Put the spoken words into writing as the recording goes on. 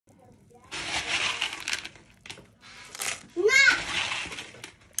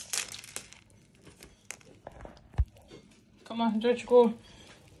Come on, George, go.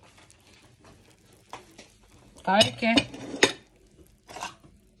 Okay.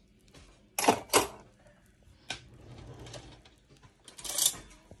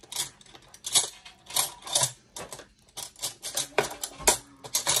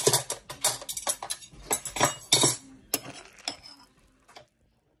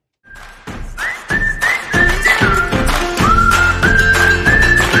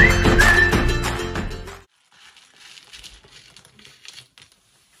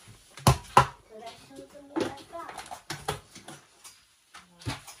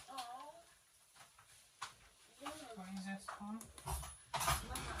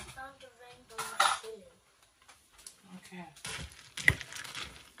 Okay.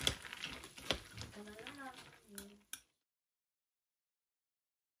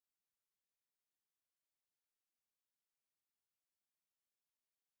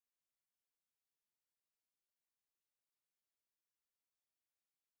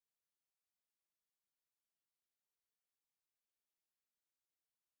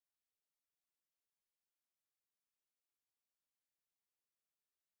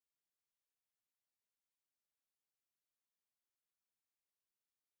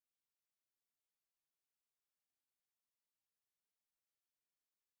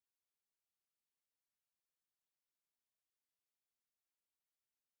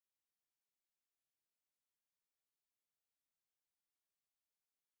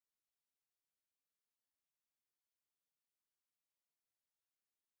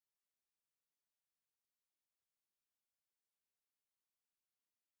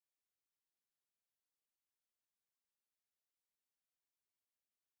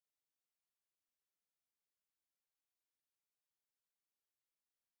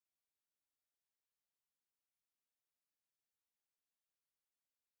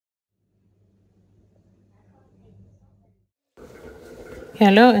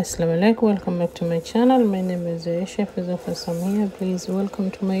 Hello, assalamu alaikum, welcome back to my channel. My name is Chef Samia. Please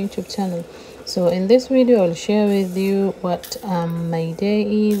welcome to my YouTube channel. So in this video I'll share with you what my day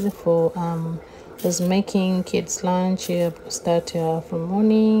is for was making kids lunch. Start from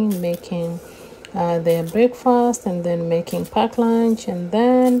morning, making their breakfast, and then making pack lunch, and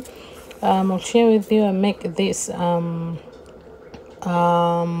then I'll share with you I make this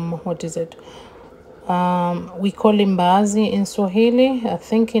what is it, we call him Bazi in Swahili. I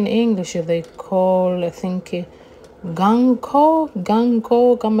think in English they call, I think, Gungo,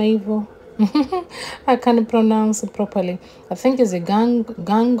 kama hivyo. I can't pronounce it properly. I think it's a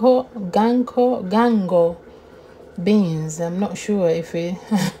Gungo beans. I'm not sure if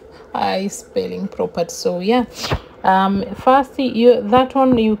I spelling proper. So yeah, first that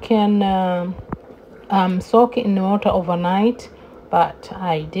one you can soak in water overnight, but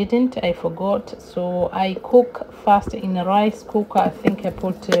I didn't, I forgot. So I cook first in a rice cooker. I think I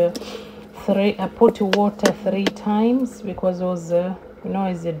put water 3 times because it was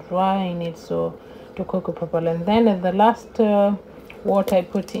it's dry in it, so to cook it properly. And then the last water I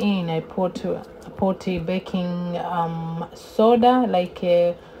put in, I put baking soda, like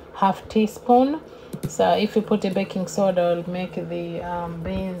a half teaspoon. So if you put a baking soda, it'll make the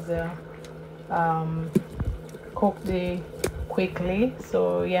beans cooked quickly.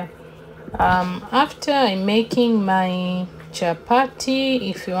 So yeah, after I'm making my chapati,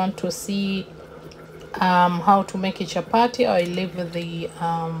 if you want to see how to make a chapati, I leave the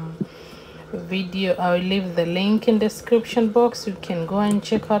video, I'll leave the link in the description box. You can go and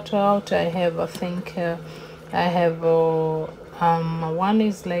check it out. I have, I think I have one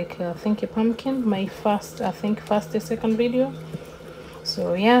is like, I think, a pumpkin, my first second video.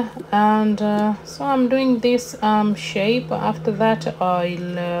 So yeah, and so I'm doing this shape. After that I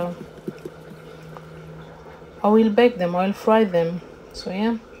will bake them, I'll fry them. So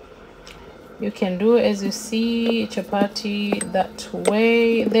yeah, you can do as you see chapati that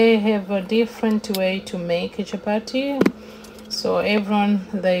way. They have a different way to make a chapati, so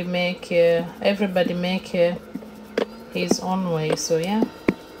everybody make his own way. So yeah,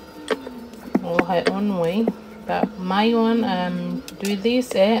 or her own way. But my one, do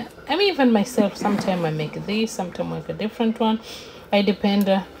this. I mean, even myself, sometimes I make this, sometimes I make a different one. I depend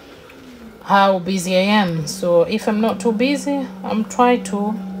how busy I am. So if I'm not too busy, I'm trying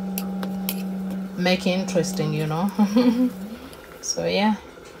to make it interesting, So yeah,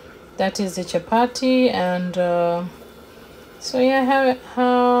 that is the chapati. And so yeah,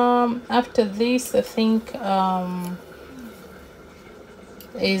 after this, I think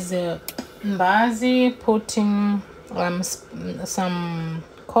is Mbazi, putting some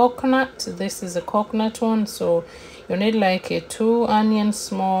coconut. This is a coconut one, so you need like 2 onions,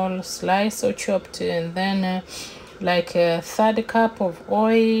 small slice or chopped, and then like a third cup of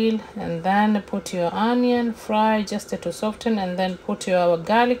oil, and then put your onion, fry just to soften, and then put your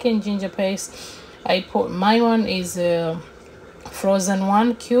garlic and ginger paste. I put, my one is a frozen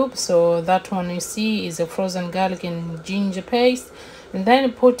one cube, so that one you see is a frozen garlic and ginger paste. And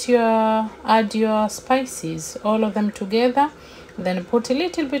then put your, add your spices, all of them together, then put a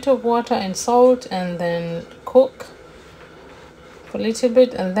little bit of water and salt, and then cook for a little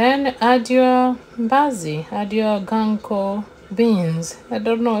bit, and then add your basil, add your Gungo beans. I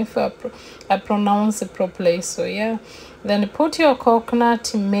don't know if I pronounce it properly, so yeah. Then put your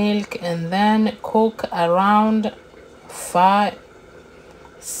coconut milk, and then cook around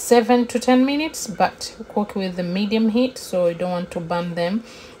 7 to 10 minutes, but cook with the medium heat, so you don't want to burn them,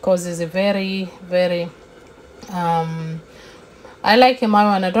 because it's a very I like my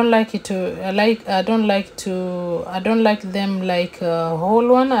one. I don't like it to. I don't like them like a whole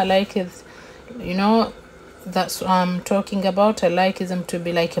one. I like it, you know. That's what I'm talking about. I like them to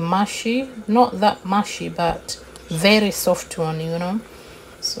be like a mushy, not that mushy, but very soft one, you know.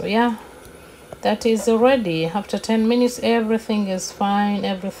 So yeah, that is ready. After 10 minutes, everything is fine.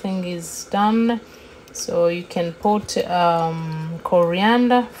 Everything is done. So you can put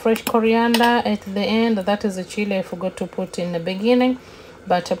coriander, fresh coriander at the end. That is a chili I forgot to put in the beginning,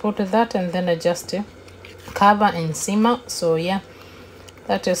 but I put that, and then I just cover and simmer. So yeah,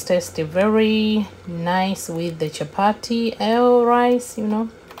 that is tasty, very nice with the chapati or rice, you know.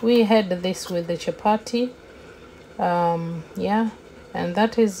 We had this with the chapati. Yeah, and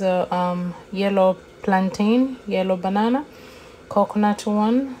that is yellow plantain, yellow banana, coconut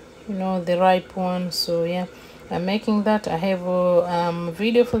one, you know, the ripe one. So yeah, I'm making that. I have a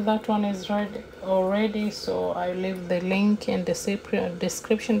video for that one is ready already, so I'll leave the link in the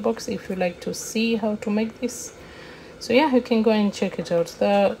description box if you like to see how to make this. So yeah, you can go and check it out.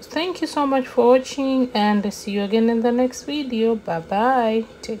 So thank you so much for watching, and see you again in the next video. Bye bye,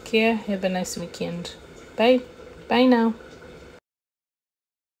 take care, have a nice weekend. Bye now.